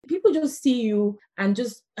people just see you and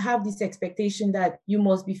just have this expectation that you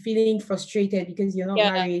must be feeling frustrated because you're not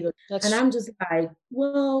married. And I'm just like,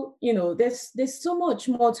 well, there's so much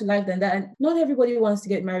more to life than that. And not everybody wants to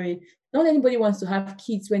get married. Not anybody wants to have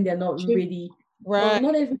kids when they're not ready. Right. Well,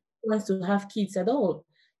 not everybody wants to have kids at all.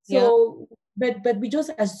 So, but we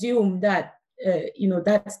just assume that,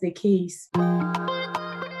 that's the case.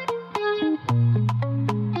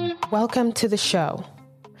 Welcome to the show.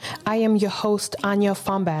 I am your host, Anya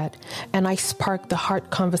Fombad, and I spark the hard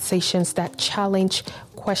conversations that challenge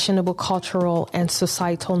questionable cultural and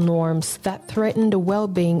societal norms that threaten the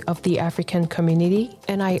well-being of the African community.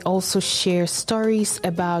 And I also share stories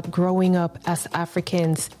about growing up as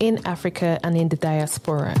Africans in Africa and in the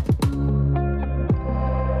diaspora.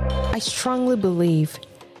 I strongly believe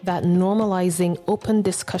that normalizing open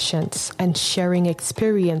discussions and sharing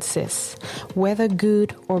experiences, whether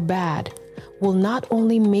good or bad, will not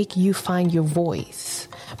only make you find your voice,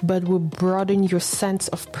 but will broaden your sense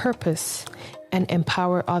of purpose and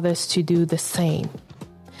empower others to do the same.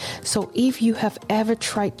 So if you have ever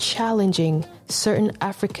tried challenging certain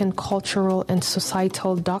African cultural and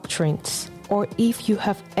societal doctrines, or if you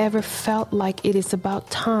have ever felt like it is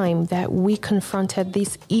about time that we confronted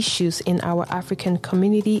these issues in our African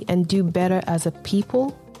community and do better as a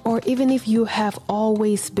people, or even if you have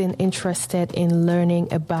always been interested in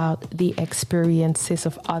learning about the experiences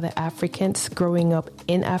of other Africans growing up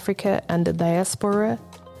in Africa and the diaspora,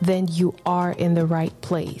 then you are in the right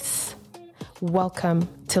place. Welcome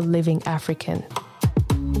to Living African.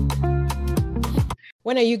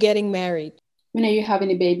 When are you getting married? When are you having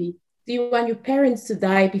a baby? Do you want your parents to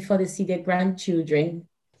die before they see their grandchildren?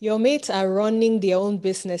 Your mates are running their own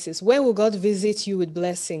businesses. When will God visit you with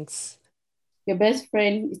blessings? Your best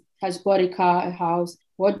friend has bought a car, a house.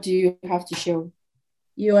 What do you have to show?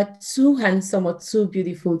 You are too handsome or too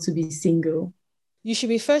beautiful to be single. You should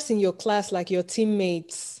be first in your class like your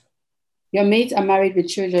teammates. Your mates are married with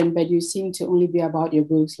children, but you seem to only be about your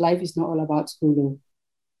books. Life is not all about school, though.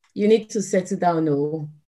 You need to settle down, though.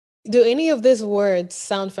 Do any of these words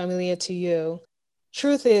sound familiar to you?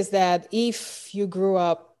 Truth is that if you grew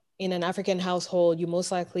up in an African household, you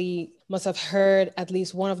most likely must have heard at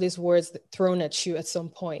least one of these words thrown at you at some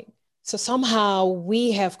point. So somehow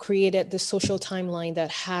we have created this social timeline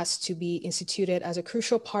that has to be instituted as a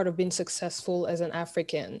crucial part of being successful as an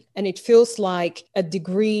African. And it feels like a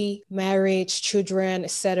degree, marriage, children,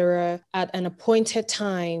 etc., at an appointed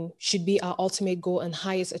time should be our ultimate goal and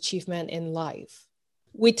highest achievement in life.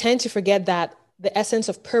 We tend to forget that the essence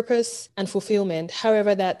of purpose and fulfillment,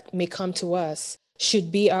 however that may come to us,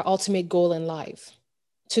 should be our ultimate goal in life.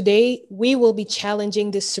 Today, we will be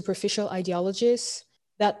challenging these superficial ideologies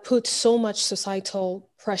that put so much societal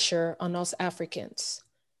pressure on us Africans.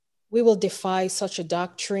 We will defy such a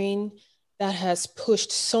doctrine that has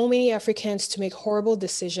pushed so many Africans to make horrible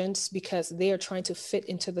decisions because they are trying to fit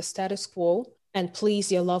into the status quo and please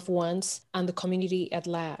their loved ones and the community at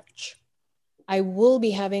large. I will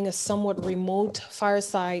be having a somewhat remote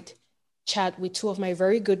fireside chat with two of my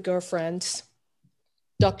very good girlfriends,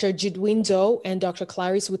 Dr. Jidwin Doe and Dr.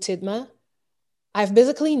 Clarice Wutidma. I've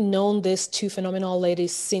basically known these two phenomenal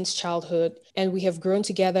ladies since childhood, and we have grown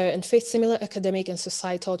together and faced similar academic and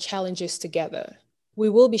societal challenges together. We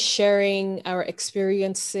will be sharing our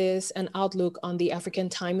experiences and outlook on the African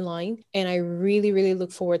timeline, and I really, really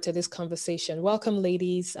look forward to this conversation. Welcome,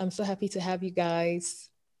 ladies. I'm so happy to have you guys.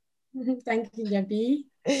 Thank you, Gabby.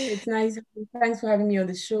 It's nice. Thanks for having me on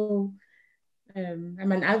the show.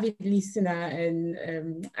 I'm an avid listener,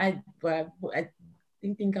 and I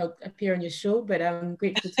didn't think I'll appear on your show, but I'm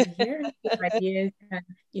grateful to be here. Ideas,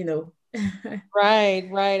 and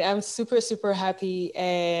Right. I'm super, super happy.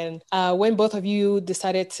 And when both of you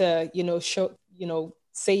decided to,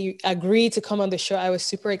 say you agreed to come on the show, I was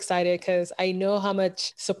super excited because I know how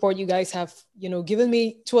much support you guys have, given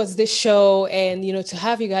me towards this show, and, to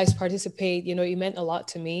have you guys participate, it meant a lot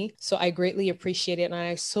to me. So I greatly appreciate it. And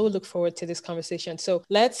I so look forward to this conversation. So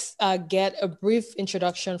let's get a brief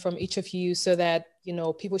introduction from each of you so that,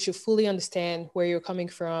 people should fully understand where you're coming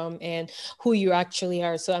from and who you actually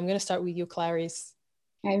are. So I'm going to start with you, Clarice.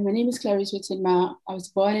 Hi, my name is Clarice Wutidma. I was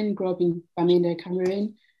born and grew up in Bamenda,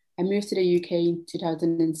 Cameroon. I moved to the UK in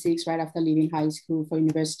 2006, right after leaving high school for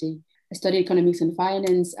university. I studied economics and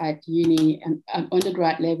finance at uni, and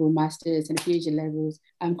undergrad level, master's and PhD levels.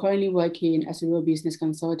 I'm currently working as a road business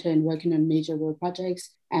consultant, working on major road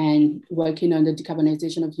projects and working on the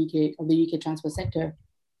decarbonization of the UK transport sector.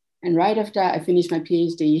 And right after I finished my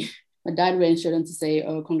PhD, my dad went straight on to say,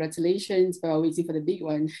 "Oh, congratulations, but we're waiting for the big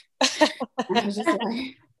one." And I was just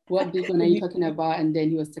like, what big one are you talking about? And then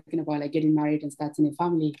he was talking about like getting married and starting a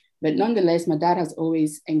family. But nonetheless, my dad has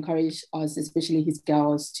always encouraged us, especially his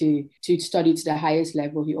girls, to study to the highest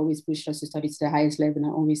level. He always pushed us to study to the highest level. And I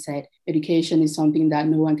always said, education is something that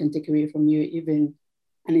no one can take away from you,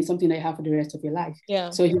 and it's something that you have for the rest of your life.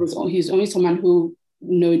 Yeah. So he's only someone who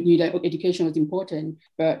knew that education was important,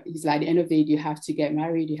 but he's like, at the end of the day, you have to get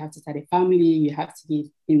married, you have to start a family, you have to give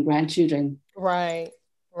in grandchildren. Right.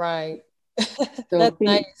 So that's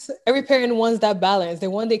nice. Every parent wants that balance. They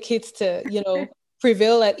want their kids to,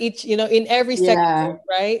 prevail at each, in every sector,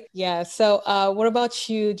 right? Yeah. So what about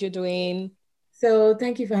you, Judwin? So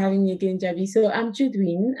thank you for having me again, Javi. So I'm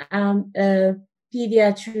Judwin. I'm a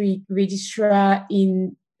pediatric registrar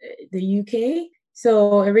in the UK.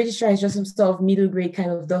 So a registrar is just some sort of middle grade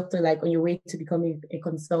kind of doctor, like on your way to becoming a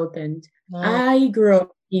consultant. I grew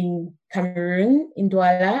up in Cameroon, in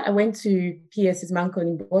Douala. I went to PS's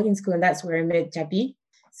Mancon boarding school, and that's where I met Jabi.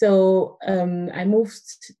 So I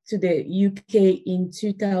moved to the UK in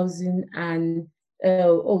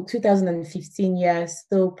 2015, yes.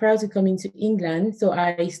 So prior to coming to England, so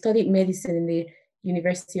I studied medicine in the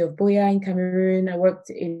University of Buea in Cameroon. I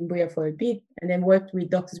worked in Buea for a bit and then worked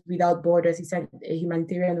with Doctors Without Borders. It's a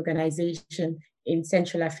humanitarian organization in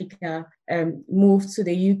Central Africa. Moved to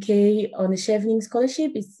the UK on a Chevening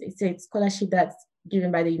scholarship. It's a scholarship that's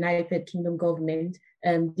given by the United Kingdom government.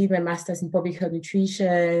 Did my master's in public health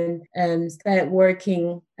nutrition, started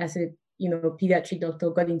working as a pediatric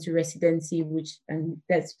doctor, got into residency, and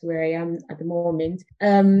that's where I am at the moment. I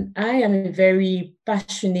am a very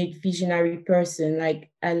passionate, visionary person.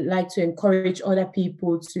 Like, I like to encourage other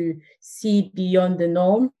people to see beyond the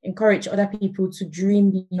norm, encourage other people to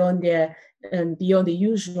dream beyond beyond the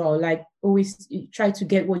usual. Like, always try to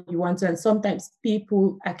get what you want to. And sometimes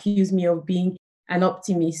people accuse me of being an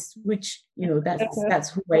optimist, which,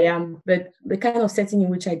 that's who I am. But the kind of setting in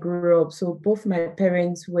which I grew up, so both my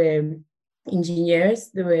parents were engineers.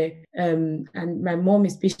 They were, and my mom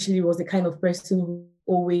especially was the kind of person who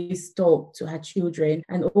always talked to her children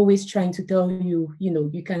and always trying to tell you,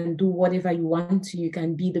 you can do whatever you want to, you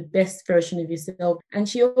can be the best version of yourself. And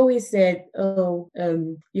she always said,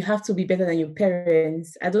 you have to be better than your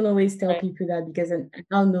parents. I don't always tell people that because I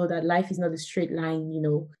now know that life is not a straight line,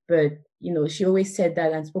 but she always said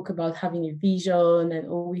that and spoke about having a vision and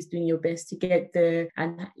always doing your best to get there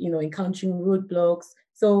and, encountering roadblocks.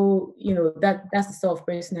 So, that's the sort of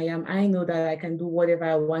person I am. I know that I can do whatever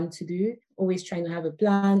I want to do, always trying to have a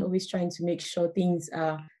plan, always trying to make sure things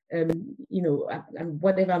are, and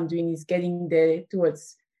whatever I'm doing is getting there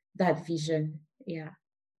towards that vision. Yeah.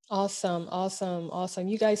 Awesome.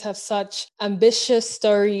 You guys have such ambitious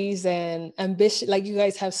stories and ambition. Like, you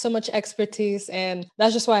guys have so much expertise, and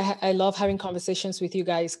that's just why I love having conversations with you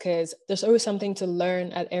guys, because there's always something to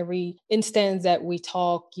learn at every instance that we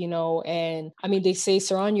talk, and I mean, they say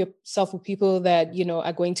surround yourself with people that,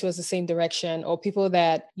 are going towards the same direction, or people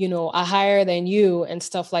that, are higher than you and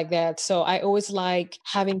stuff like that. So I always like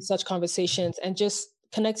having such conversations and just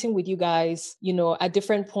connecting with you guys, at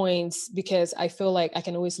different points, because I feel like I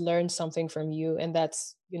can always learn something from you. And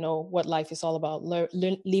that's, what life is all about,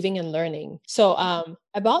 living and learning. So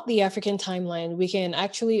about the African timeline, we can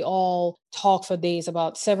actually all talk for days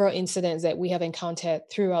about several incidents that we have encountered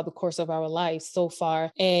throughout the course of our lives so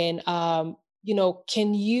far. And,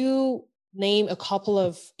 can you name a couple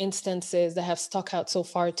of instances that have stuck out so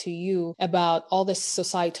far to you about all the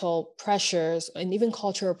societal pressures and even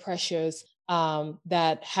cultural pressures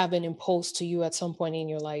that have been imposed to you at some point in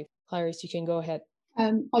your life? Clarice, you can go ahead.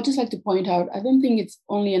 I'd just like to point out, I don't think it's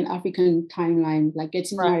only an African timeline, like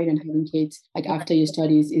getting married and having kids, like after your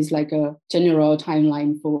studies is like a general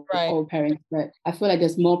timeline for all parents. But I feel like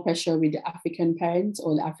there's more pressure with the African parents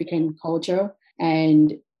or the African culture.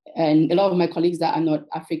 And a lot of my colleagues that are not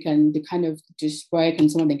African, they kind of just work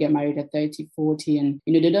and some of them get married at 30, 40, and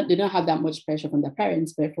they don't have that much pressure from their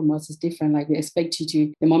parents. But from us, it's different. Like, they expect you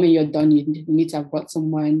to, the moment you're done, you need to have brought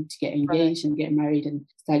someone to get engaged and get married and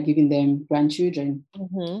start giving them grandchildren.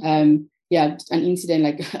 An incident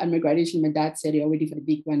like at my graduation, my dad said you're ready for the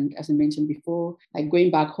big one, as I mentioned before, like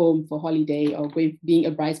going back home for holiday or being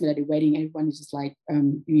a bridesmaid at a wedding. Everyone is just like,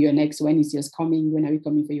 your next, when is yours coming? When are we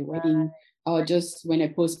coming for your wedding? Or just when I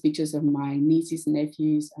post pictures of my nieces and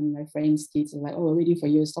nephews and my friends' kids, I'm like, oh, we're waiting for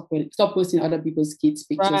you. Stop posting other people's kids'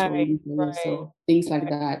 pictures. We're waiting for you. So things like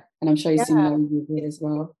that. And I'm sure it's similar with you as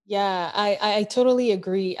well. Yeah, I totally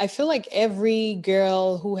agree. I feel like every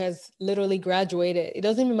girl who has literally graduated, it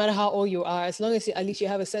doesn't even matter how old you are, as long as at least you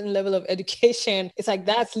have a certain level of education, it's like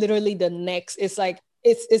that's literally the next. It's like,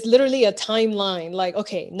 it's literally a timeline. Like,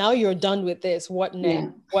 okay, now you're done with this. What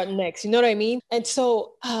next? What next? You know what I mean? And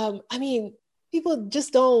so, people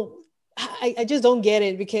just don't, I just don't get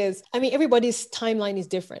it, because I mean, everybody's timeline is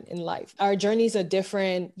different in life. Our journeys are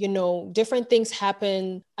different, you know, different things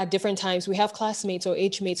happen at different times. We have classmates or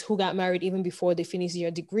age mates who got married even before they finished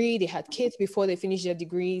their degree. They had kids before they finished their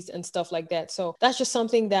degrees and stuff like that. So that's just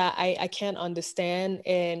something that I can't understand.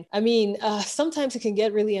 And I mean, sometimes it can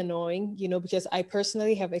get really annoying, you know, because I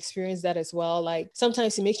personally have experienced that as well. Like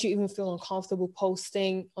sometimes it makes you even feel uncomfortable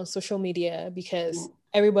posting on social media because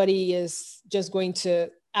everybody is just going to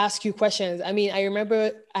ask you questions. I mean, I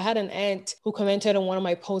remember I had an aunt who commented on one of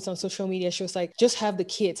my posts on social media. She was like, just have the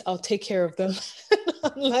kids, I'll take care of them.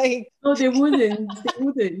 I'm like, no, they wouldn't. They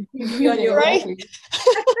wouldn't. You'd be on your right? own.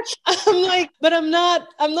 I'm like, but I'm not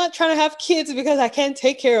trying to have kids because I can't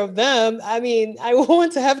take care of them. I mean, I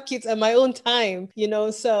want to have kids at my own time, you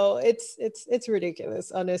know, so it's ridiculous,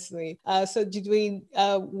 honestly. So Jidwin,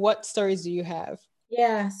 what stories do you have?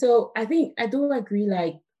 Yeah, so I think I do agree,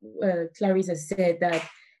 like Clarissa said, that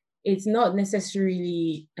it's not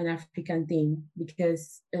necessarily an African thing,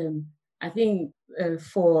 because I think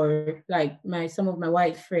for like some of my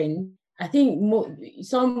white friends, I think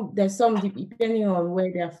there's some depending on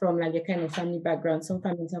where they're from, like their kind of family background. Some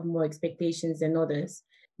families have more expectations than others.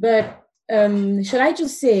 But should I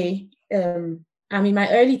just say, I'm in my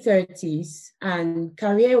early 30s, and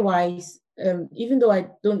career-wise, even though I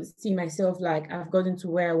don't see myself like I've gotten to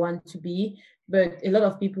where I want to be, but a lot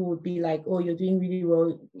of people would be like, oh, you're doing really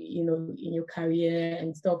well, you know, in your career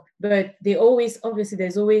and stuff. But obviously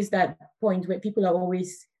there's always that point where people are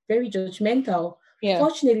always very judgmental. Yeah.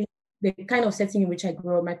 Fortunately, the kind of setting in which I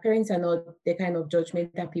grew up, my parents are not the kind of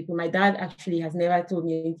judgmental people. My dad actually has never told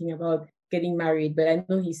me anything about getting married, but I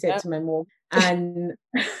know he said to my mom. And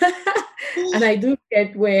and I do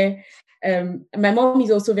get where my mom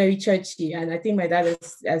is also very churchy, and I think my dad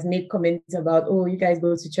has made comments about, oh, you guys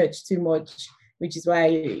go to church too much, which is why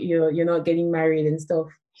you're not getting married and stuff.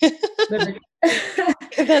 But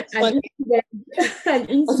that's funny. An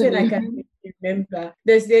incident I can remember.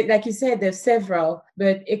 There's, like you said, there's several,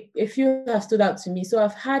 but a few have stood out to me. So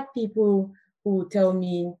I've had people who tell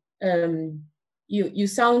me, you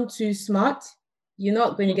sound too smart. You're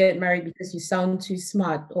not going to get married because you sound too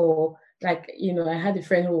smart. Or like, you know, I had a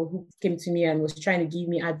friend who came to me and was trying to give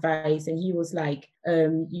me advice, and he was like,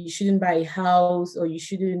 you shouldn't buy a house, or you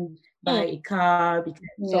shouldn't buy a car because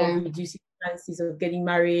some reduces chances of getting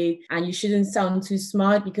married, and you shouldn't sound too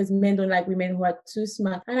smart because men don't like women who are too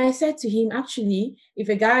smart. And I said to him, actually, if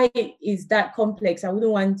a guy is that complex, I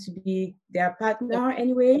wouldn't want to be their partner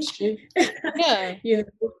anyway. Yeah. You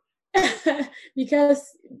know,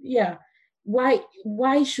 because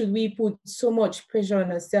why should we put so much pressure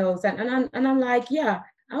on ourselves? And I'm like, yeah,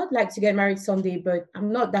 I would like to get married someday, but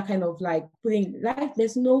I'm not that kind of like putting life.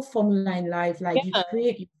 There's no formula in life. Like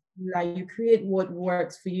you create what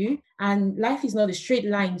works for you, and life is not a straight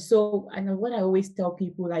line. So, and what I always tell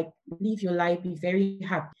people, like, live your life, be very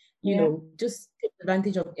happy. You know, just take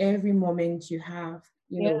advantage of every moment you have.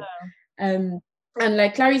 You know, and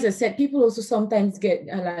like Clarissa said, people also sometimes get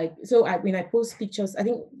when I post pictures, I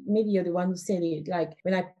think maybe you're the one who said it, like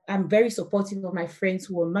when I'm very supportive of my friends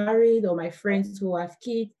who are married or my friends who have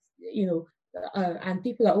kids, you know, and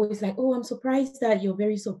people are always like, oh, I'm surprised that you're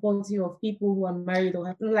very supportive of people who are married or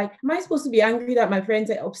have, like, am I supposed to be angry that my friends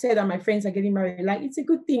are upset that my friends are getting married? Like, it's a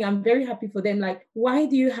good thing. I'm very happy for them. Like, why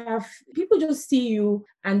do you have people just see you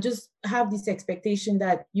and just have this expectation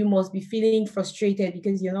that you must be feeling frustrated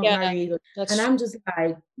because you're not married? And I'm just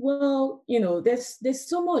like, well, you know, there's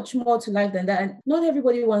so much more to life than that. And not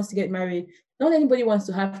everybody wants to get married. Not anybody wants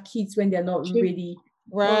to have kids when they're not ready.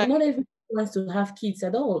 Right. Not everybody wants to have kids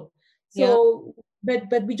at all. So,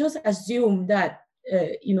 but we just assume that,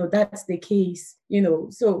 you know, that's the case, you know,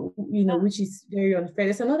 so, you know, which is very unfair.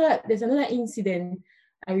 There's another incident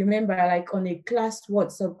I remember, like on a class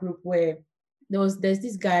WhatsApp group where there's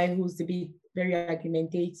this guy who's a bit very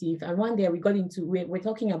argumentative. And one day we're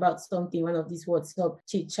talking about something, one of these WhatsApp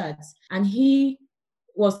chit chats, and he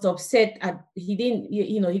was upset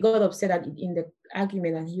he got upset in the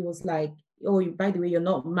argument, and he was like, oh, by the way, you're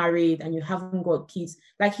not married and you haven't got kids.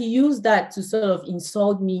 Like, he used that to sort of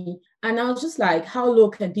insult me. And I was just like, how low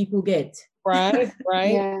can people get? Right.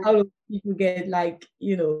 How low can people get? Like,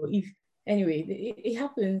 you know, anyway, it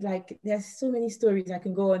happened. Like, there's so many stories I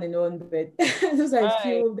can go on and on, but those are a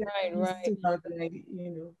few that like,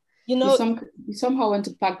 you know, you somehow want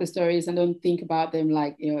to pack the stories and don't think about them,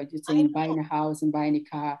 like, you know, just saying buying a house and buying a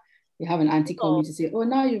car. You have an auntie call me to say, oh,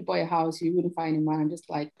 now you bought a house, you wouldn't find a man. I'm just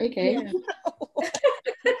like, okay.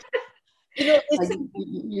 You know, like,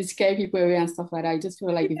 you scare people away and stuff like that. I just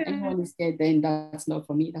feel like if anyone is scared, then that's not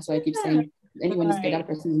for me. That's why I keep saying, if anyone is scared, that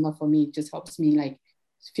person is not for me. It just helps me like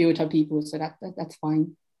filter people. So that's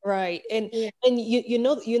fine. Right. And you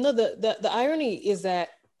know the irony is that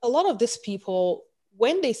a lot of these people,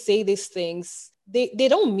 when they say these things, they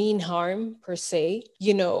don't mean harm per se,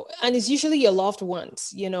 you know, and it's usually your loved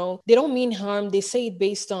ones, you know, they don't mean harm. They say it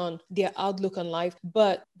based on their outlook on life,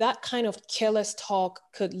 but that kind of careless talk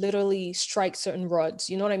could literally strike certain rods,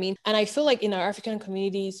 you know what I mean? And I feel like in our African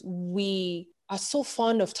communities, we are so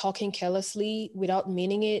fond of talking carelessly without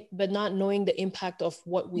meaning it, but not knowing the impact of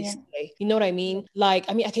what we say. You know what I mean? Like,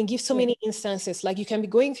 I mean, I can give so many instances. Like, you can be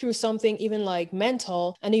going through something even like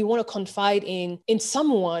mental, and you want to confide in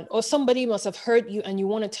someone, or somebody must have hurt you and you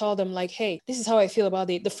want to tell them like, hey, this is how I feel about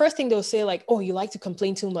it. The first thing they'll say like, oh, you like to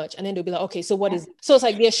complain too much. And then they'll be like, okay, so what is it? So it's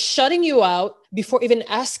like they're shutting you out before even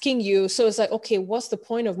asking you. So it's like, okay, what's the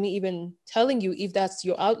point of me even telling you if that's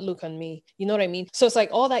your outlook on me? You know what I mean? So it's like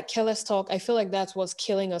all that careless talk, I feel like that's what's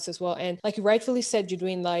killing us as well. And like you rightfully said,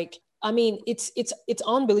 Jadwin, like, I mean, it's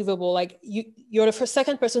unbelievable. Like you're the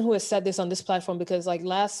second person who has said this on this platform, because like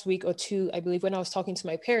last week or two, I believe, when I was talking to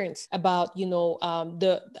my parents about, you know,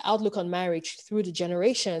 the outlook on marriage through the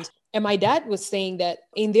generations. And my dad was saying that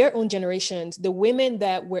in their own generations, the women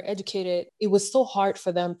that were educated, it was so hard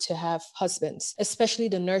for them to have husbands, especially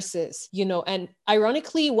the nurses, you know. And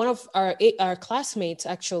ironically, one of our classmates,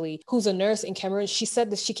 actually, who's a nurse in Cameroon, she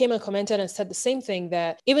said that she came and commented and said the same thing,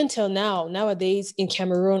 that even till nowadays in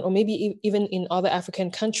Cameroon, or maybe even in other African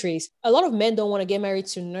countries, a lot of men don't want to get married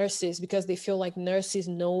to nurses because they feel like nurses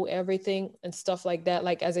know everything and stuff like that.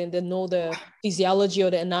 Like, as in, they know the physiology or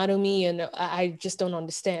the anatomy, and I just don't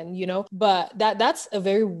understand, you know. But that's a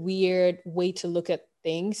very weird way to look at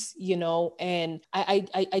things, you know, and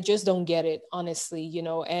I just don't get it, honestly, you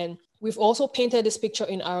know. And we've also painted this picture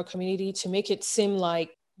in our community to make it seem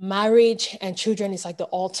like marriage and children is like the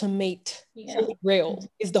ultimate holy grail,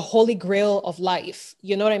 is the holy grail of life,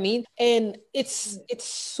 you know what I mean? And it's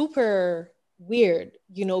super weird,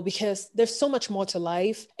 you know, because there's so much more to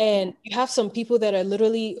life. And you have some people that are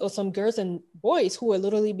literally, or some girls and boys who are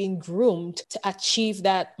literally being groomed to achieve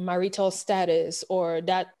that marital status, or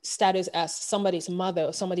that status as somebody's mother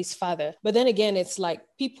or somebody's father. But then again, it's like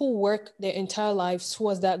people work their entire lives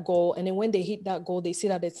towards that goal, and then when they hit that goal, they see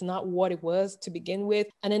that it's not what it was to begin with,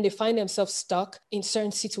 and then they find themselves stuck in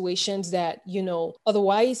certain situations that, you know,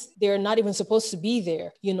 otherwise they're not even supposed to be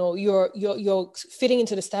there. You know, you're fitting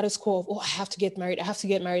into the status quo of, oh, I have to get married,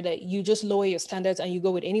 that you just lower your standards and you go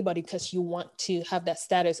with anybody because you want to have that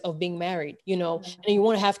status of being married, you know, and you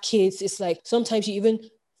want to have kids. It's like sometimes you even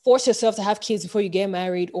force yourself to have kids before you get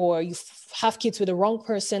married, or you have kids with the wrong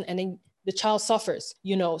person, and then the child suffers,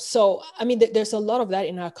 you know. So, I mean, there's a lot of that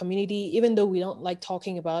in our community, even though we don't like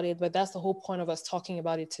talking about it, but that's the whole point of us talking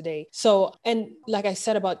about it today. So, and like I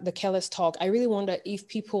said about the careless talk, I really wonder if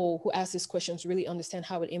people who ask these questions really understand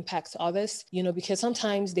how it impacts others, you know, because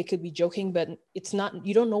sometimes they could be joking, but it's not,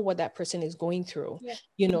 you don't know what that person is going through,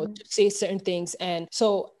 you know, to say certain things. And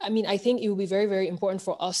so, I mean, I think it would be very, very important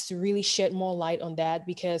for us to really shed more light on that,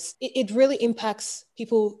 because it really impacts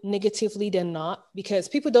people negatively than not, because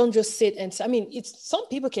people don't just sit and I mean, it's, some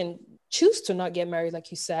people can choose to not get married,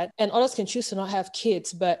 like you said, and others can choose to not have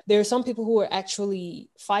kids. But there are some people who are actually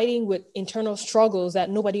fighting with internal struggles that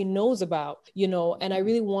nobody knows about, you know, and I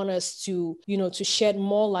really want us to, you know, to shed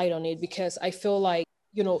more light on it, because I feel like,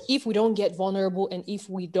 you know, if we don't get vulnerable and if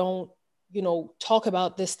we don't, you know, talk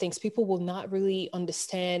about these things, people will not really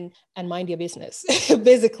understand and mind their business,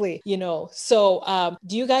 basically, you know. So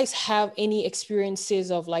do you guys have any experiences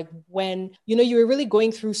of like when, you know, you were really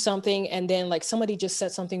going through something and then like somebody just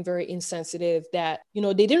said something very insensitive that, you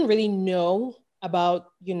know, they didn't really know about,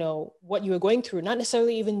 you know, what you were going through, not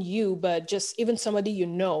necessarily even you, but just even somebody, you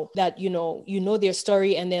know, that, you know their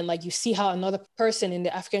story, and then like you see how another person in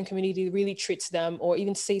the African community really treats them, or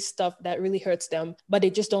even say stuff that really hurts them, but they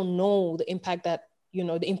just don't know the impact that, you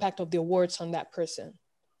know, the impact of their words on that person.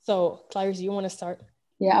 So Clarice, you want to start?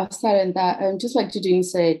 Yeah, I'll start on that. Just like Jadwin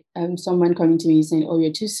said, someone coming to me saying, oh,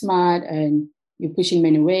 you're too smart and you're pushing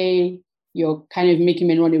men away, you're kind of making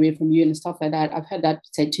men run away from you and stuff like that. I've heard that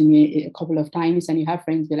said to me a couple of times, and you have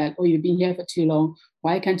friends be like, oh, you've been here for too long.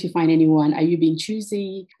 Why can't you find anyone? Are you being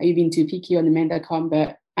choosy? Are you being too picky on the men that come?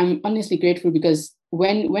 But I'm honestly grateful, because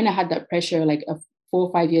when I had that pressure, like 4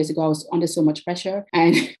 or 5 years ago, I was under so much pressure,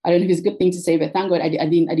 and I don't know if it's a good thing to say, but thank God I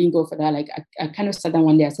didn't go for that. Like I kind of sat down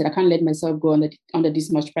one day, I said, I can't let myself go under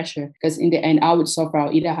this much pressure, because in the end I would suffer.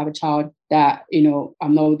 I'll either have a child that, you know,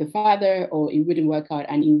 I'm not with the father, or it wouldn't work out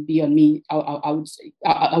and it would be on me, I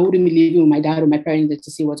wouldn't be living with my dad or my parents to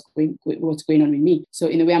see what's going on with me. So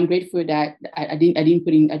in a way, I'm grateful that I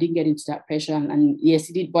didn't get into that pressure. And yes,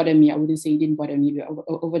 it did bother me. I wouldn't say it didn't bother me, but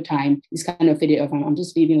over time, it's kind of faded off. I'm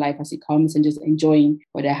just living life as it comes and just enjoying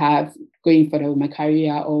what I have, going further with my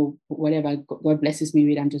career or whatever God blesses me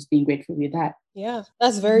with. I'm just being grateful with that. Yeah,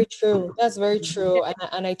 that's very true. That's very true.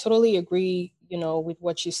 And I totally agree, you know, with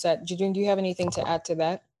what you said. Jidun, do you have anything to add to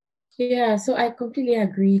that? Yeah, so I completely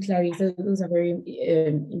agree, Clarissa. Those are very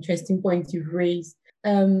interesting points you've raised.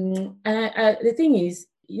 And the thing is,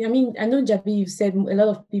 I mean, I know, Jabi, you've said a lot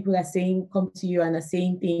of people are saying, come to you and are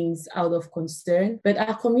saying things out of concern, but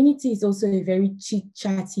our community is also a very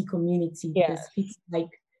chit-chatty community. Yeah. Because people like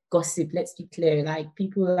gossip, let's be clear, like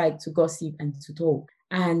people like to gossip and to talk.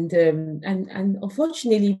 And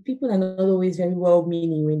unfortunately, people are not always very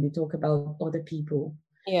well-meaning when they talk about other people.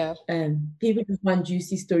 Yeah. People just want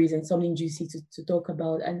juicy stories and something juicy to talk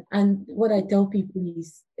about. And what I tell people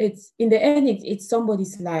is, it's in the end, it's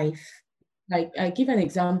somebody's life. Like, I give an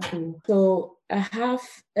example. So I have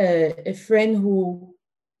a friend who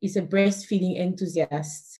is a breastfeeding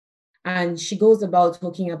enthusiast, and she goes about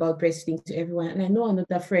talking about breastfeeding to everyone. And I know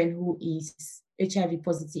another friend who is HIV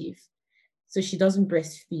positive, so she doesn't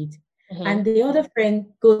breastfeed. Mm-hmm. And the other friend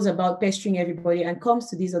goes about pestering everybody and comes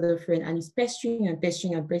to this other friend and is pestering and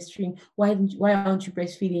pestering and pestering. Why aren't you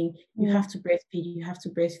breastfeeding? You have to breastfeed. You have to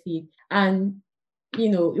breastfeed. And you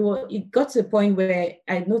know, it got to the point where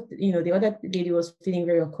I know, you know, the other lady was feeling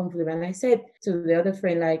very uncomfortable. And I said to the other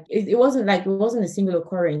friend, like, it wasn't a single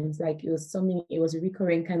occurrence, like it was a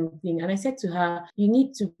recurring kind of thing. And I said to her,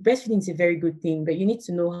 breastfeeding is a very good thing, but you need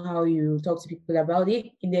to know how you talk to people about it.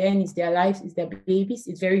 In the end, it's their lives, it's their babies,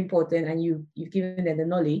 it's very important. And you've given them the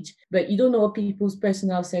knowledge, but you don't know people's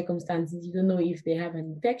personal circumstances. You don't know if they have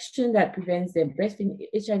an infection that prevents them breastfeeding.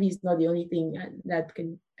 HIV is not the only thing that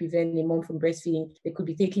can prevent a mom from breastfeeding. They could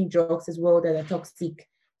be taking drugs as well that are toxic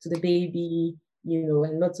to the baby, you know,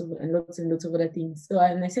 and lots of other things. So,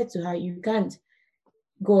 and I said to her, you can't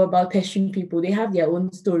go about pestering people. They have their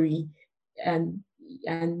own story, and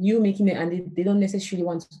you making it, and they don't necessarily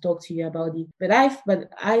want to talk to you about it. But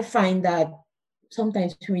I find that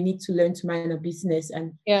sometimes we need to learn to mind our business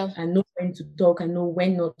and know when to talk and know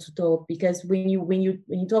when not to talk, because when you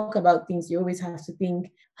talk about things, you always have to think,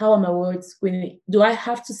 how are my words do I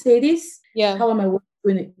have to say this? How are my words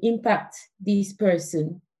going to impact this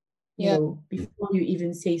person? You know, before you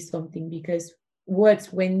even say something, because words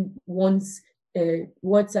are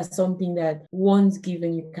something that once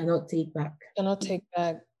given, you cannot take back.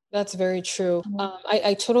 That's very true.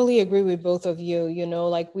 I totally agree with both of you. You know,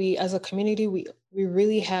 like, we as a community, we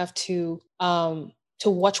really have to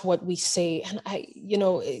watch what we say. And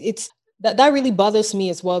it's that really bothers me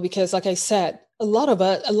as well, because like I said, a lot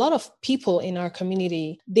of people in our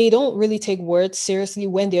community, they don't really take words seriously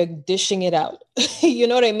when they're dishing it out. You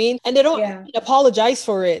know what I mean? And they don't apologize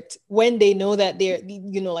for it when they know that they're,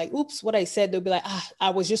 you know, like, oops, what I said. They'll be like, I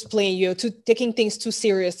was just playing. You're taking things too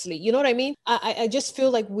seriously. You know what I mean? I just feel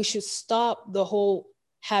like we should stop the whole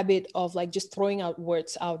habit of like just throwing out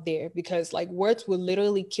words out there, because like words will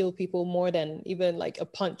literally kill people more than even like a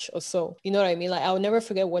punch or so. You know what I mean? Like, I'll never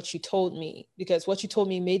forget what you told me, because what you told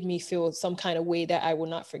me made me feel some kind of way that I will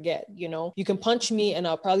not forget. You know, you can punch me and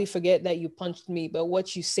I'll probably forget that you punched me, but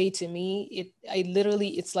what you say to me,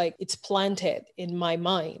 it's like it's planted in my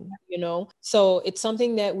mind, you know? So it's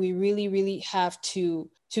something that we really, really have to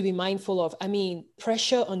be mindful of. I mean,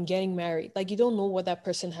 pressure on getting married. Like, you don't know what that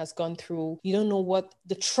person has gone through. You don't know what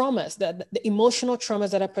the traumas, the emotional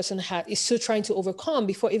traumas that person had is still trying to overcome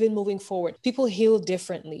before even moving forward. People heal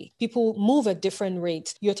differently. People move at different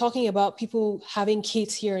rates. You're talking about people having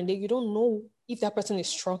kids here and there. You don't know if that person is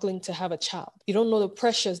struggling to have a child. You don't know the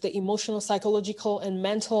pressures, the emotional, psychological, and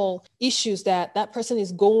mental issues that person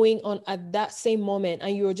is going on at that same moment.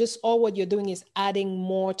 And all what you're doing is adding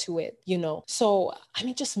more to it, you know? So, I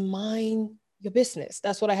mean, just mind your business.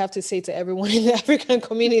 That's what I have to say to everyone in the African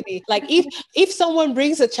community. Like, if someone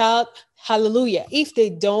brings a child, hallelujah. If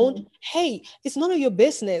they don't, hey, it's none of your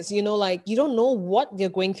business. You know, like, you don't know what they're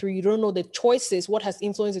going through. You don't know the choices, what has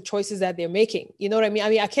influenced the choices that they're making. You know what I mean? I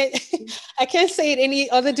mean, I can't say it any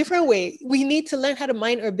other different way. We need to learn how to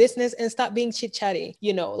mind our business and stop being chit-chatty.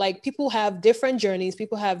 You know, like, people have different journeys.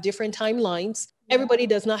 People have different timelines. Everybody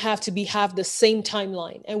does not have to have the same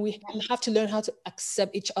timeline. And we have to learn how to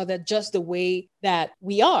accept each other just the way that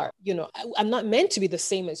we are. You know, I'm not meant to be the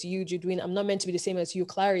same as you, Jidwin. I'm not meant to be the same as you,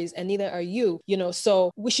 Clarice, and neither are you. You know,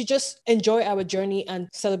 so we should just enjoy our journey and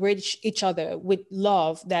celebrate each other with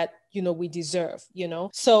love that we deserve,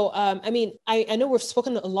 So, I mean, I know we've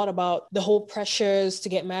spoken a lot about the whole pressures to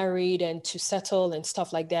get married and to settle and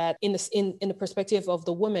stuff like that in the perspective of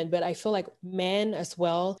the woman, but I feel like men as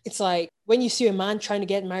well, it's like when you see a man trying to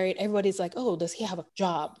get married, everybody's like, oh, does he have a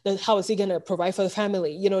job? How is he going to provide for the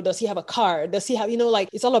family? Does he have a car? Does he have, like,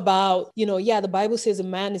 it's all about, the Bible says a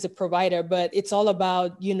man is a provider, but it's all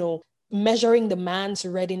about, measuring the man's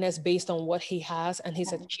readiness based on what he has and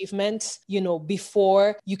his achievements,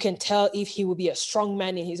 before you can tell if he will be a strong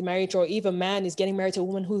man in his marriage, or if a man is getting married to a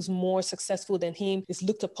woman who's more successful than him, is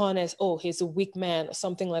looked upon as, oh, he's a weak man or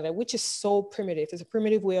something like that, which is so primitive. It's a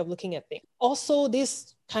primitive way of looking at things. Also,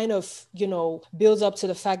 this kind of, builds up to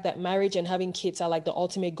the fact that marriage and having kids are like the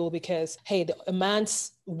ultimate goal, because, hey, a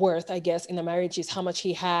man's worth, I guess, in a marriage is how much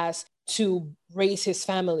he has to raise his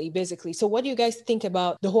family, basically. So what do you guys think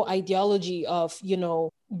about the whole ideology of,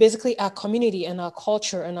 basically our community and our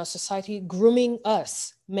culture and our society grooming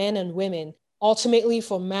us, men and women, ultimately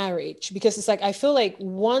for marriage? Because it's like, I feel like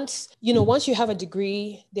once you have a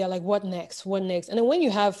degree, they're like, what next? And then when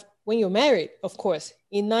you're married, of course,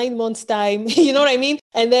 in 9 months time, you know what I mean?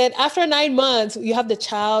 And then after 9 months, you have the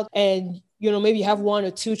child and, maybe you have 1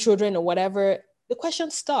 or 2 children or whatever, the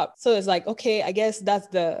question stops. So it's like, okay, I guess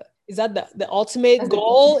is that the ultimate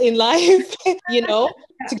goal in life,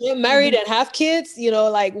 to get married and have kids,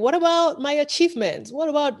 like, what about my achievements? What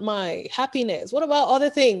about my happiness? What about other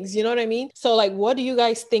things? You know what I mean? So like, what do you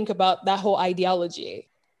guys think about that whole ideology?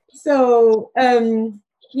 So,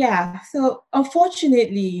 so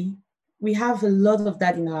unfortunately, we have a lot of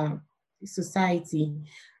that in our society.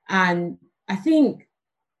 And I think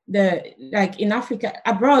in Africa,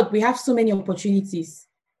 abroad, we have so many opportunities,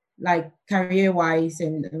 like career-wise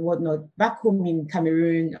and whatnot. Back home in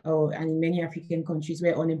Cameroon and in many African countries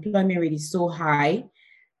where unemployment rate is so high,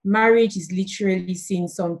 marriage is literally seen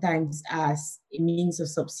sometimes as a means of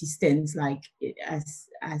subsistence, like as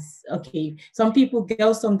okay. Some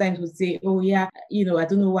girls sometimes would say, oh yeah, I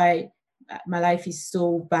don't know why my life is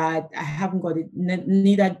so bad. I haven't got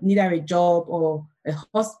neither a job or a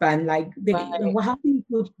husband. Like, how can you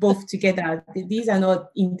put both together? These are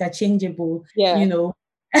not interchangeable,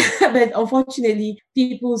 But unfortunately,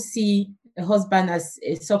 people see a husband as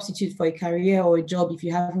a substitute for a career or a job if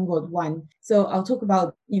you haven't got one. So I'll talk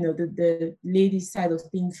about, the ladies' side of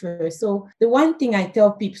things first. So the one thing I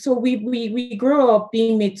tell people, so we grow up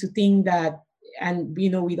being made to think that, and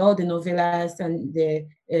with all the novellas and the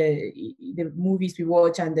movies we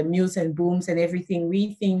watch and the Mills and Booms and everything,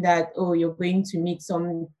 we think that, oh, you're going to meet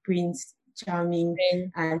some prince charming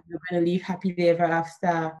and you're going to live happily ever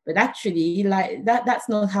after. But actually, like that's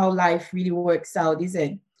not how life really works out, is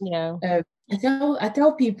it? Yeah. I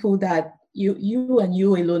tell people that you and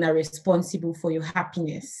you alone are responsible for your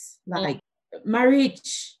happiness. Like,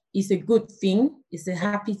 marriage is a good thing, it's a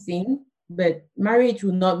happy thing, but marriage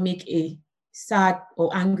will not make a sad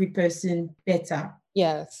or angry person better.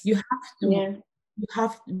 Yes. You have to,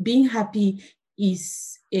 being happy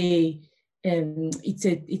is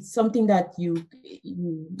it's something that you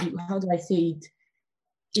how do I say it?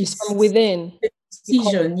 It's from within.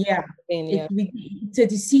 Decision, it's a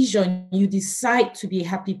decision. You decide to be a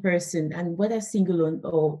happy person, and whether single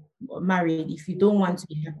or married, if you don't want to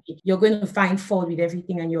be happy, you're going to find fault with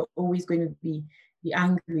everything, and you're always going to be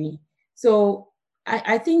angry. So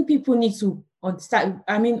I think people need to understand.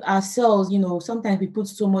 I mean, ourselves, sometimes we put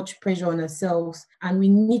so much pressure on ourselves, and we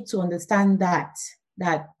need to understand that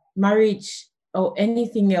marriage or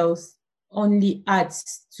anything else only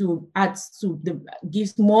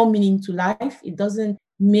gives more meaning to life. It doesn't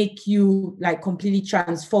make you like completely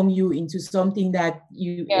transform you into something that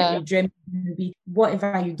you dream to be.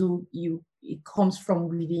 Whatever you do, it comes from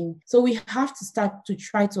within. So we have to start to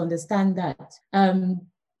try to understand that.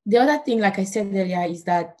 The other thing, like I said earlier, is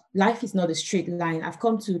that life is not a straight line.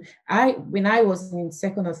 When I was in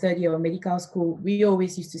second or third year of medical school, we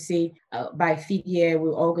always used to say, by fifth year,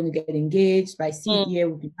 we're all going to get engaged. By sixth year,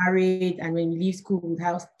 we'll be married. And when we leave school, we'll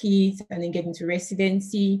have kids and then get into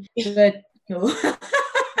residency. But,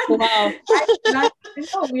 wow.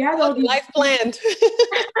 We had all these life planned.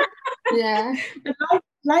 Yeah.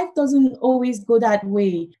 Life doesn't always go that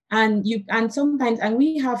way, and sometimes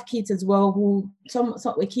we have kids as well who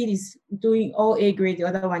a kid is doing all A grade, the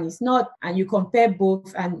other one is not, and you compare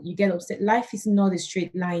both and you get upset. Life is not a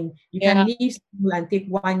straight line. You can leave school and take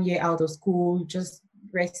 1 year out of school, just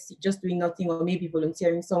rest, just doing nothing, or maybe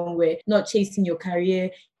volunteering somewhere, not chasing your career.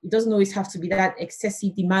 It doesn't always have to be that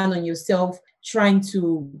excessive demand on yourself, trying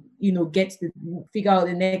to, figure out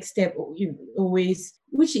the next step, always,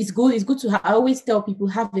 which is good. It's good to I always tell people,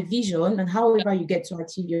 have a vision, and however you get to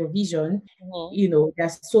achieve your vision,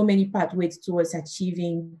 there's so many pathways towards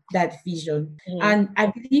achieving that vision. And I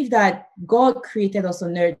believe that God created us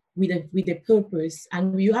on earth with a purpose,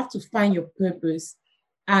 and you have to find your purpose.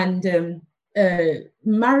 And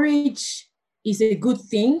marriage is a good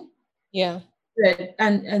thing. Yeah.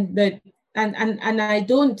 And I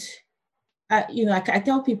don't, I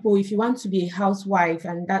tell people, if you want to be a housewife,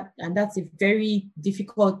 and that's a very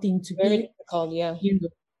difficult thing to very be. difficult, yeah.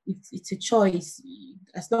 It's a choice.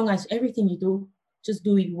 As long as everything you do, just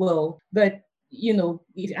do it well. But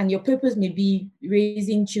and your purpose may be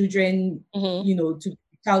raising children,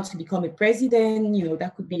 to become a president.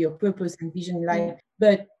 That could be your purpose and vision in life.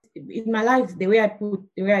 But in my life, the way I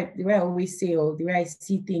always say, or the way I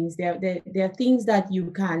see things, there are things that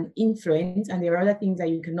you can influence, and there are other things that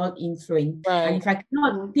you cannot influence. Right. And if I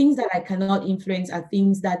cannot, things that I cannot influence are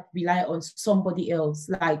things that rely on somebody else,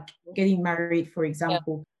 like getting married, for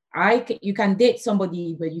example. You can date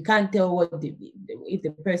somebody, but you can't tell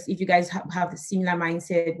if you guys have a similar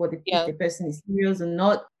mindset, if the person is serious or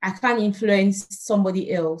not. I can't influence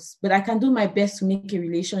somebody else, but I can do my best to make a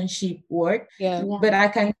relationship work. But I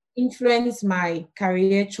can influence my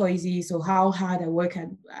career choices, or how hard I work at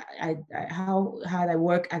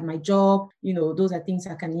my job. Those are things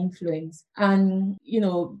I can influence. And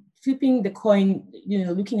flipping the coin,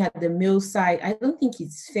 looking at the male side, I don't think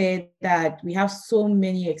it's fair that we have so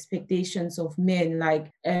many expectations of men,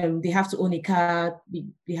 like they have to own a car,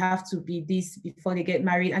 they have to be this before they get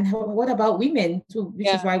married. And what about women too? Which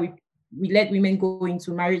is why we let women go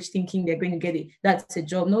into marriage thinking they're going to get it. That's a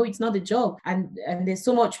job. No, it's not a job. And there's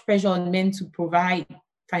so much pressure on men to provide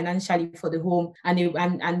financially for the home,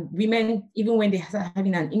 and women, even when they are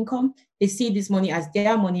having an income, they see this money as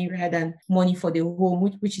their money rather than money for the home,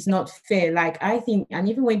 which is not fair. Like, I think, and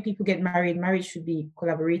even when people get married, marriage should be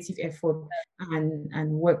collaborative effort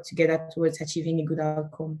and work together towards achieving a good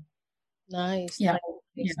outcome. Nice. Yeah.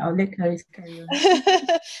 I'll let Clarice carry on.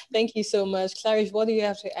 Thank you so much. Clarice, what do you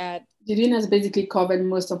have to add? Jadine has basically covered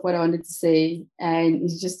most of what I wanted to say, and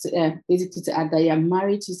it's just basically to add that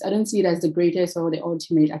marriage I don't see it as the greatest or the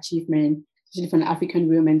ultimate achievement, especially for an African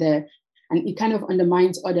woman there, and it kind of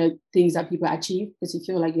undermines other things that people achieve, because you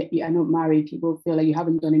feel like you are not married, people feel like you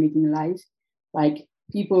haven't done anything in life. Like,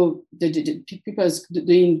 people are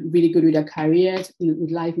doing really good with their careers,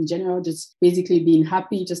 with life in general, just basically being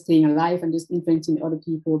happy, just staying alive and just influencing other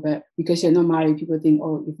people. But because you're not married, people think,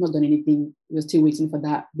 oh, you've not done anything, you're still waiting for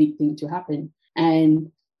that big thing to happen.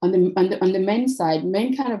 And on the men's side,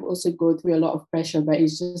 men kind of also go through a lot of pressure, but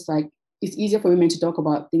it's just like, it's easier for women to talk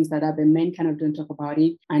about things like that, but men kind of don't talk about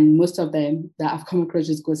it. And most of them that I've come across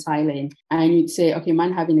just go silent. And you'd say, okay,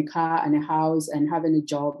 man having a car and a house and having a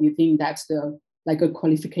job, you think that's like a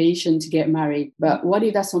qualification to get married. But what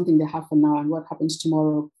if that's something they have for now, and what happens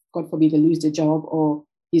tomorrow? God forbid they lose the job, or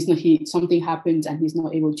something happens and he's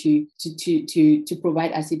not able to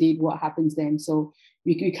provide as he did. What happens then? So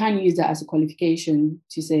we can't use that as a qualification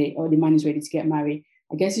to say, oh, the man is ready to get married.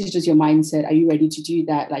 I guess it's just your mindset. Are you ready to do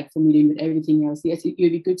that? Like, familiar with everything else? Yes, it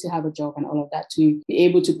would be good to have a job and all of that, to be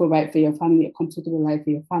able to provide for your family, a comfortable life for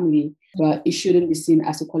your family. But it shouldn't be seen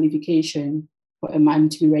as a qualification for a man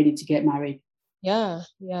to be ready to get married. Yeah.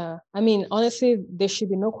 I mean, honestly, there should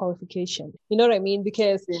be no qualification. You know what I mean?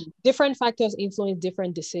 Because different factors influence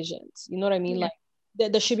different decisions. You know what I mean? Like,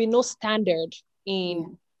 there should be no standard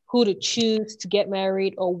in who to choose to get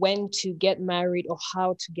married, or when to get married, or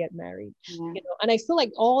how to get married. And I feel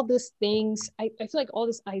like all these things, I feel like all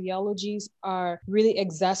these ideologies are really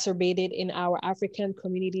exacerbated in our African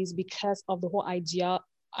communities because of the whole idea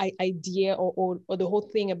or the whole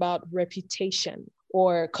thing about reputation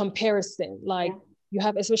or comparison. Like, you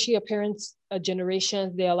have, especially your parents'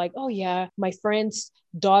 generation, they're like, oh yeah, my friend's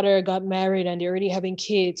daughter got married and they're already having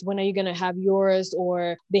kids. When are you gonna have yours?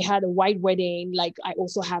 Or they had a white wedding. Like, I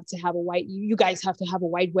also have to have you guys have to have a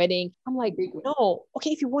white wedding. I'm like, no,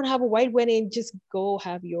 okay, if you want to have a white wedding, just go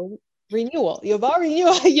have your renewal, your vow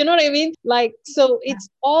renewal. You know what I mean? Like, so it's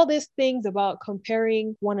all these things about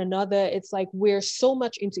comparing one another. It's like, we're so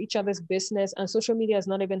much into each other's business, and social media is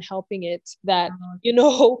not even helping it, that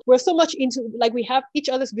we're so much into, like, we have each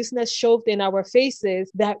other's business shoved in our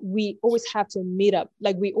faces, that we always have to meet up.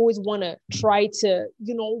 Like, we always want to try to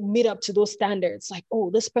meet up to those standards. Like,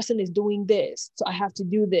 oh, this person is doing this, so I have to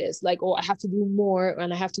do this. Like, oh, I have to do more,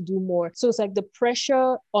 and I have to do more. So it's like the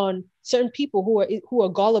pressure on certain people who are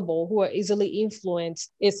gullible, who are easily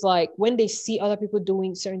influenced, it's like when they see other people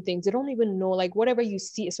doing certain things, they don't even know, like whatever you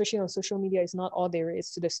see, especially on social media, is not all there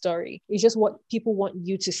is to the story. It's just what people want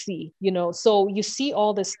you to see, so you see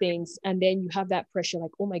all these things, and then you have that pressure,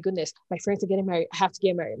 like, oh my goodness, my friends are getting married, I have to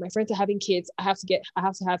get married, my friends are having kids, I have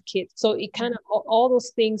to have kids. So it kind of, all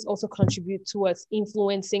those things also contribute towards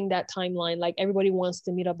influencing that timeline. Like everybody wants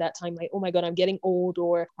to meet up that time, like, oh my god, I'm getting old,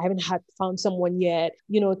 or I haven't found someone yet,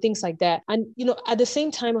 things like that. And at the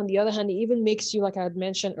same time, on the other hand, it even makes you, like I had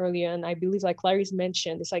mentioned earlier, and I believe like Clarice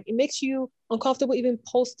mentioned, it's like it makes you uncomfortable even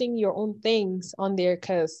posting your own things on there,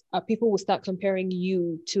 because people will start comparing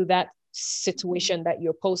you to that situation that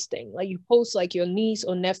you're posting. Like you post like your niece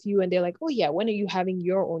or nephew, and they're like, oh yeah, when are you having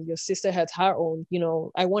your own? Your sister has her own,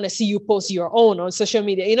 I want to see you post your own on social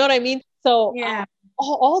media, you know what I mean? So yeah,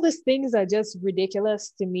 all these things are just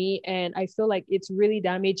ridiculous to me, and I feel like it's really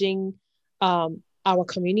damaging our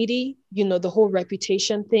community, the whole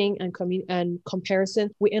reputation thing and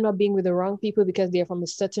comparison. We end up being with the wrong people because they're from a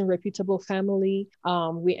certain reputable family.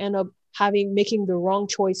 We end up making the wrong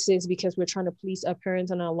choices because we're trying to please our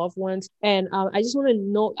parents and our loved ones. And I just want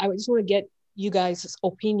to get you guys'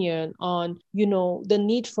 opinion on, the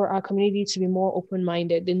need for our community to be more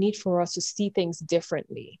open-minded, the need for us to see things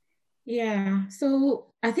differently. Yeah. So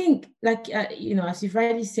I think, like, as you've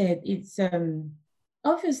rightly said, it's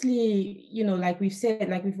obviously, like we've said,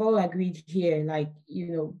 like we've all agreed here, like,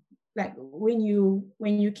 like when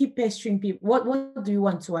you keep pestering people, what do you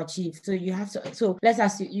want to achieve? So let's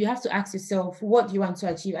ask you have to ask yourself, what do you want to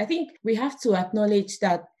achieve? I think we have to acknowledge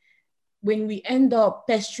that when we end up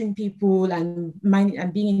pestering people and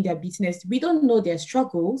being in their business, we don't know their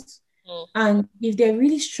struggles. And if they're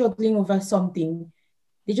really struggling over something,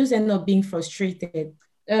 they just end up being frustrated.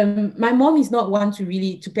 My mom is not one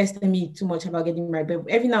to pester me too much about getting married, but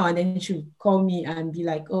every now and then she'll call me and be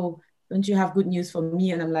like, oh, don't you have good news for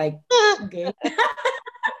me? And I'm like, okay.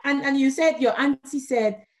 and your auntie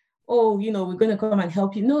said, oh, we're going to come and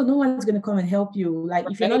help you. No one's going to come and help you. Like,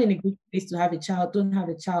 if you're not in a good place to have a child, don't have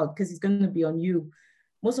a child, because it's going to be on you.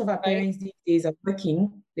 Most of our parents these days are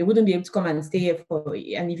working. They wouldn't be able to come and stay here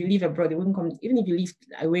and if you live abroad, they wouldn't come. Even if you live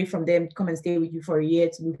away from them, come and stay with you for a year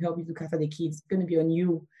to help you look after the kids. It's going to be on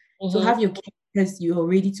you. So have your kid because you're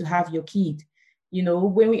ready to have your kid.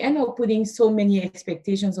 When we end up putting so many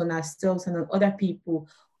expectations on ourselves and on other people,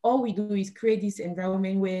 all we do is create this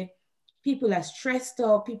environment where people are stressed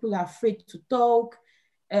up, people are afraid to talk.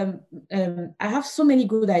 I have so many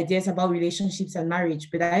good ideas about relationships and marriage,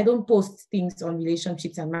 but I don't post things on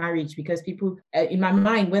relationships and marriage because people, in my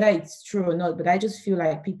mind, whether it's true or not, but I just feel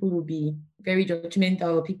like people will be very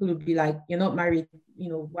judgmental. People will be like, you're not married,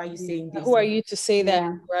 why are you saying this? Who are you to say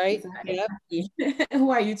that, right? Exactly. Who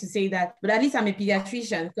are you to say that? But at least I'm a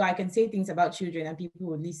pediatrician, so I can say things about children and people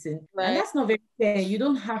will listen. Right. And that's not very fair. You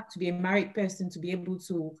don't have to be a married person to be able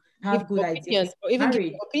to have good ideas, or even give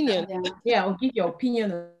your opinion. Or give your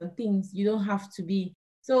opinion on things. You don't have to be.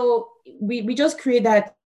 So we just create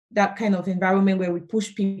that kind of environment where we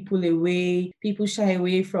push people away. People shy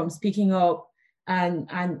away from speaking up, and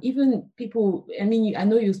even people. I mean, I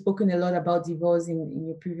know you've spoken a lot about divorce in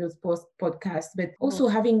your previous podcast, but also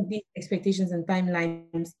having these expectations and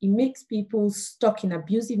timelines, it makes people stuck in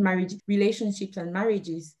abusive relationships and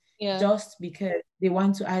marriages just because they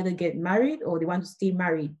want to either get married or they want to stay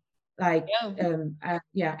married. Like,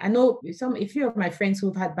 I know a few of my friends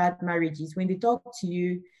who've had bad marriages, when they talk to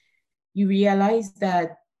you, you realize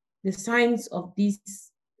that the signs of this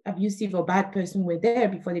abusive or bad person were there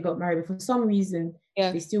before they got married. But for some reason,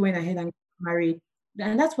 they still went ahead and got married.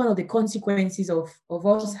 And that's one of the consequences of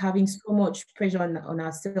us having so much pressure on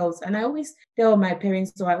ourselves. And I always tell my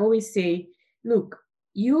parents, so I always say, look,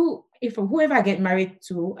 if whoever I get married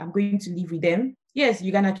to, I'm going to live with them. Yes,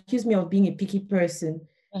 you can accuse me of being a picky person.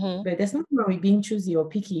 But there's nothing wrong with being choosy or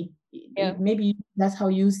picky. Maybe that's how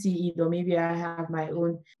you see it, or maybe I have my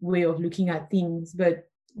own way of looking at things. But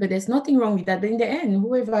there's nothing wrong with that. But in the end,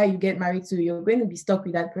 whoever you get married to, you're going to be stuck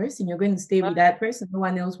with that person. You're going to stay with that person. No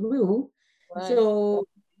one else will. Right. So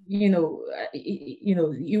you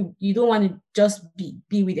don't want to just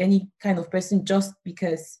be with any kind of person just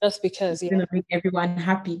because it's going to make everyone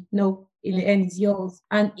happy. No. In the end, it's yours.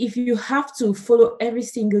 And if you have to follow every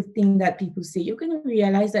single thing that people say, you're going to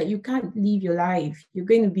realize that you can't live your life. They're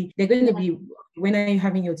going to be, when are you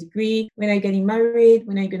having your degree? When are you getting married?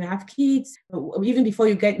 When are you going to have kids? Or even before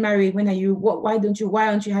you get married, why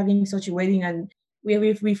aren't you having such a wedding? And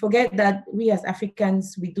we forget that we as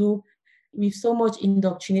Africans, we've so much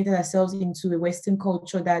indoctrinated ourselves into the Western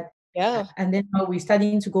culture that and then now we're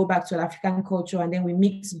starting to go back to African culture, and then we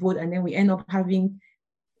mix both, and then we end up having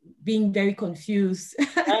being very confused.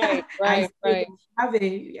 Right, right. Have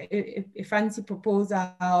a fancy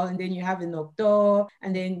proposal, and then you have a nuptial,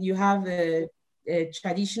 and then you have a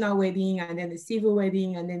traditional wedding, and then a civil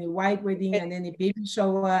wedding, and then a white wedding, and then a baby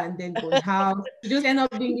shower, and then go house. You just end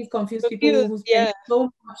up being these confused people who spend so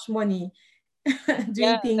much money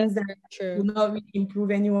doing things that will not really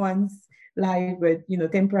improve anyone's life, but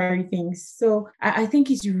temporary things. So I think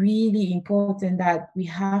it's really important that we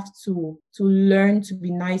have to learn to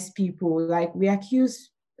be nice people. Like we accuse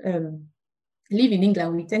live in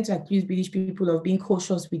England, we tend to accuse British people of being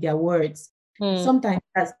cautious with their words. Sometimes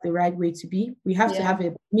that's the right way to be. We have to have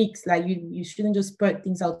a mix. Like you shouldn't just spurt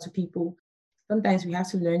things out to people. Sometimes we have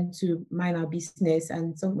to learn to mind our business,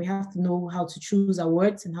 and we have to know how to choose our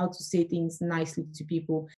words and how to say things nicely to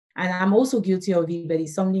people. And I'm also guilty of it, but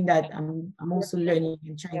it's something that I'm also learning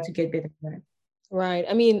and trying to get better at. Right.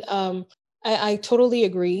 I mean, I totally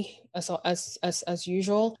agree as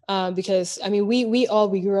usual, because I mean, we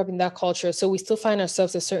grew up in that culture, so we still find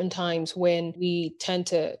ourselves at certain times when we tend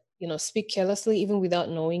to speak carelessly even without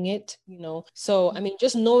knowing it. So I mean,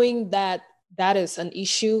 just knowing that is an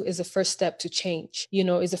issue is the first step to change,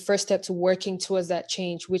 is the first step to working towards that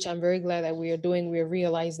change, which I'm very glad that we are doing. We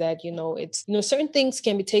realize that, it's, certain things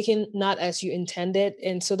can be taken not as you intended.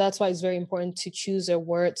 And so that's why it's very important to choose your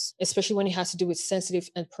words, especially when it has to do with sensitive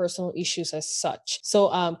and personal issues as such. So,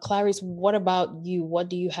 Clarice, what about you? What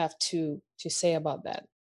do you have to say about that?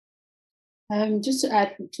 Just to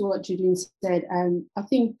add to what Julian said, I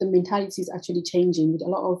think the mentality is actually changing with a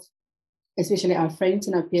lot of, especially our friends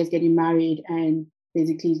and our peers getting married and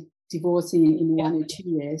basically divorcing in 1 or 2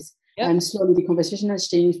 years. And slowly the conversation has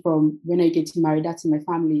changed from when I get married, that's in my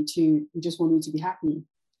family, to we just want you to be happy.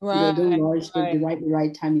 Right. Don't rush, the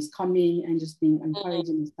right time is coming, and just being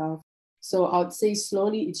encouraging and stuff. So I would say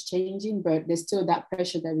slowly it's changing, but there's still that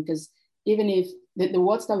pressure there, because even if the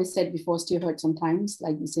words that we said before still hurt sometimes,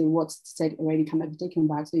 like you say, what's said already cannot be taken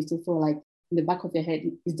back. So you still feel like in the back of your head,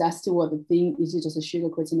 is that still what the thing is? It just a sugar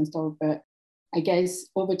coating and stuff? But I guess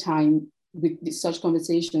over time, with such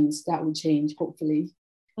conversations, that will change, hopefully.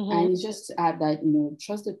 And just to add that,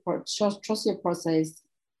 trust your process,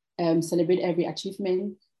 celebrate every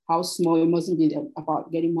achievement, how small. It mustn't be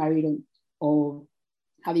about getting married or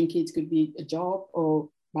having kids. Could be a job or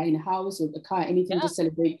buying a house or a car, anything. Just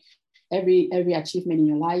celebrate every achievement in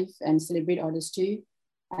your life and celebrate others too.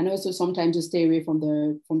 And also sometimes just stay away from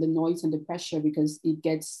the noise and the pressure, because it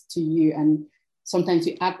gets to you, and sometimes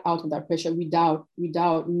you act out of that pressure without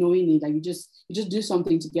knowing it. Like you just do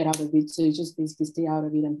something to get out of it. So you just basically stay out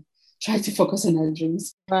of it and try to focus on our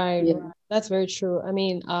dreams. Right. Yeah. That's very true. I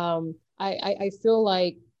mean, I feel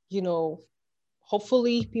like,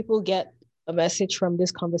 hopefully people get a message from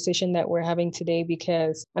this conversation that we're having today,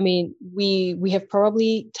 because I mean, we have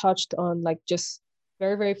probably touched on like just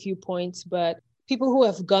very, very few points, but people who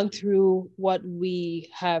have gone through what we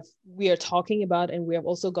are talking about, and we have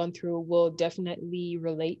also gone through, will definitely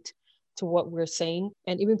relate to what we're saying.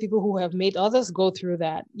 And even people who have made others go through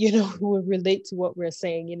that, who will relate to what we're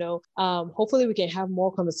saying. Hopefully we can have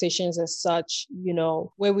more conversations as such,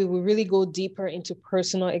 where we will really go deeper into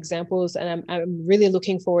personal examples. And I'm really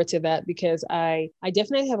looking forward to that, because I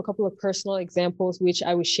definitely have a couple of personal examples which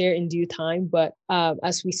I will share in due time. But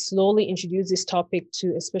as we slowly introduce this topic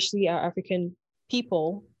to especially our African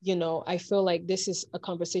people, I feel like this is a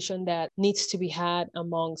conversation that needs to be had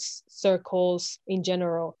amongst circles in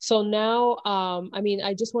general. So now,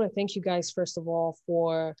 I just want to thank you guys, first of all,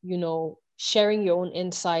 for, sharing your own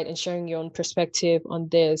insight and sharing your own perspective on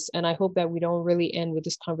this. And I hope that we don't really end with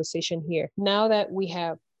this conversation here. Now that we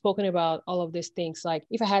have spoken about all of these things, like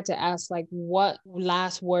if I had to ask, like, what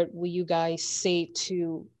last word will you guys say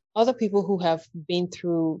to other people who have been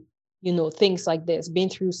through things like this, been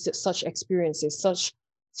through such experiences, such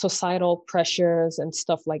societal pressures and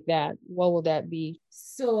stuff like that? What will that be?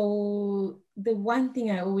 So the one thing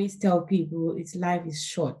I always tell people is life is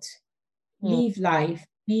short. Live life,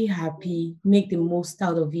 be happy, make the most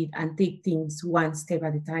out of it, and take things one step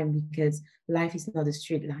at a time, because life is not a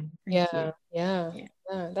straight line. Yeah,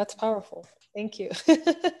 that's powerful. Thank you.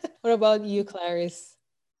 What about you, Clarice?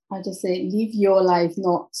 I just say, live your life,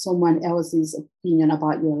 not someone else's opinion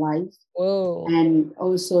about your life. Whoa. And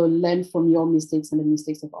also learn from your mistakes and the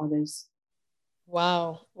mistakes of others.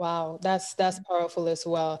 Wow. That's powerful as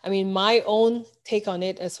well. I mean, my own take on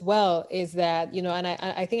it as well is that, and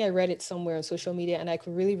I think I read it somewhere on social media, and I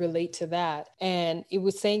could really relate to that. And it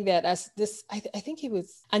was saying that I think it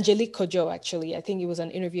was Angelique Kidjo, actually. I think it was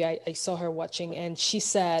an interview I saw her watching, and she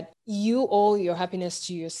said, you owe your happiness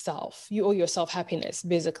to yourself. You owe yourself happiness,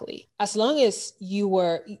 basically. As long as you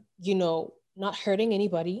were, not hurting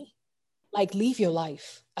anybody, like live your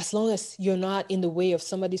life as long as you're not in the way of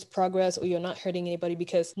somebody's progress or you're not hurting anybody,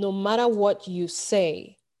 because no matter what you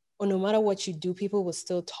say or no matter what you do, people will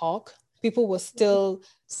still talk. People will still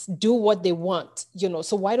do what they want,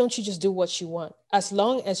 so why don't you just do what you want? As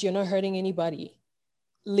long as you're not hurting anybody,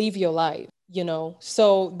 live your life,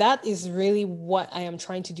 So that is really what I am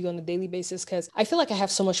trying to do on a daily basis, because I feel like I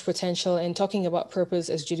have so much potential. And talking about purpose,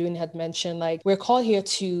 as Jadwin had mentioned, like we're called here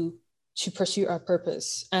to pursue our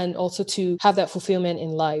purpose and also to have that fulfillment in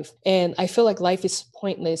life. And I feel like life is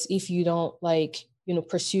pointless if you don't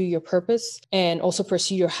pursue your purpose and also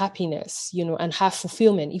pursue your happiness, and have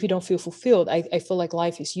fulfillment. If you don't feel fulfilled, I feel like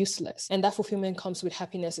life is useless. And that fulfillment comes with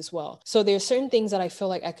happiness as well. So there are certain things that I feel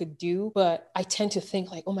like I could do, but I tend to think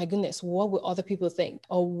like, oh my goodness, what will other people think?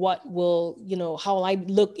 Or what will, how will I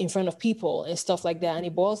look in front of people and stuff like that? And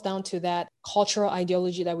it boils down to that cultural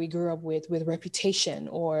ideology that we grew up with reputation,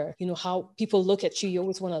 or, how people look at you. You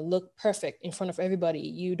always want to look perfect in front of everybody.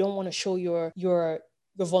 You don't want to show your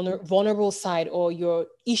vulnerable side or your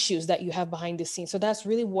issues that you have behind the scenes. So that's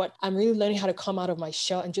really what I'm really learning, how to come out of my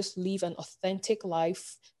shell and just live an authentic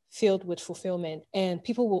life filled with fulfillment. And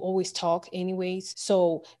people will always talk anyways.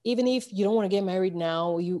 So even if you don't want to get married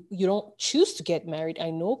now, you don't choose to get married. I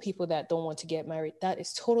know people that don't want to get married. That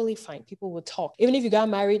is totally fine. People will talk. Even if you got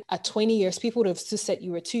married at 20 years, people would have still said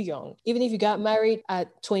you were too young. Even if you got married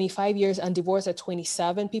at 25 years and divorced at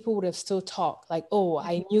 27, people would have still talked like, oh,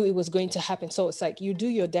 I knew it was going to happen. So it's like, you do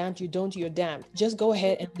your damn, you don't do your damn. Just go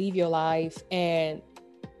ahead and live your life and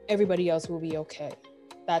everybody else will be okay.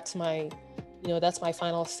 That's my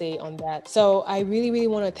final say on that. So I really, really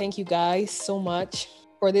want to thank you guys so much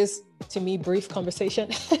for this, to me, brief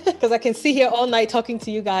conversation, because I can sit here all night talking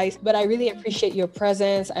to you guys, but I really appreciate your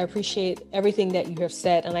presence. I appreciate everything that you have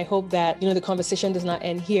said. And I hope that, the conversation does not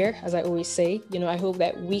end here, as I always say. I hope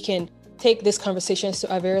that we can take these conversations to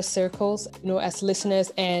our various circles, as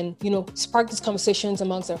listeners, and, spark these conversations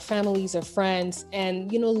amongst our families, our friends,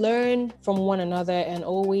 and, learn from one another, and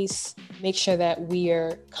always make sure that we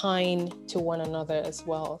are kind to one another as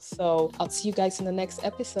well. So I'll see you guys in the next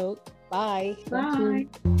episode. Bye. Bye.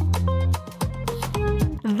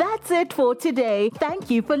 That's it for today.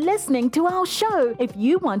 Thank you for listening to our show. If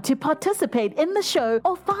you want to participate in the show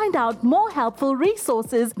or find out more helpful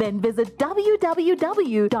resources, then visit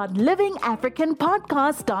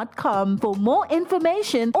www.livingafricanpodcast.com for more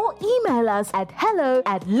information, or email us at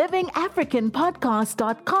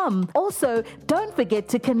hello@livingafricanpodcast.com. Also, don't forget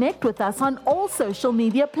to connect with us on all social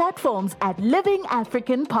media platforms at Living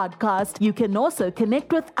African Podcast. You can also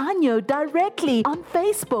connect with Anyo directly on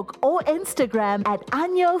Facebook or Instagram at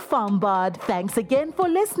Anyo Fambard. Thanks again for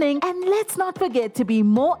listening, and let's not forget to be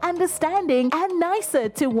more understanding and nicer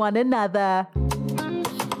to one another.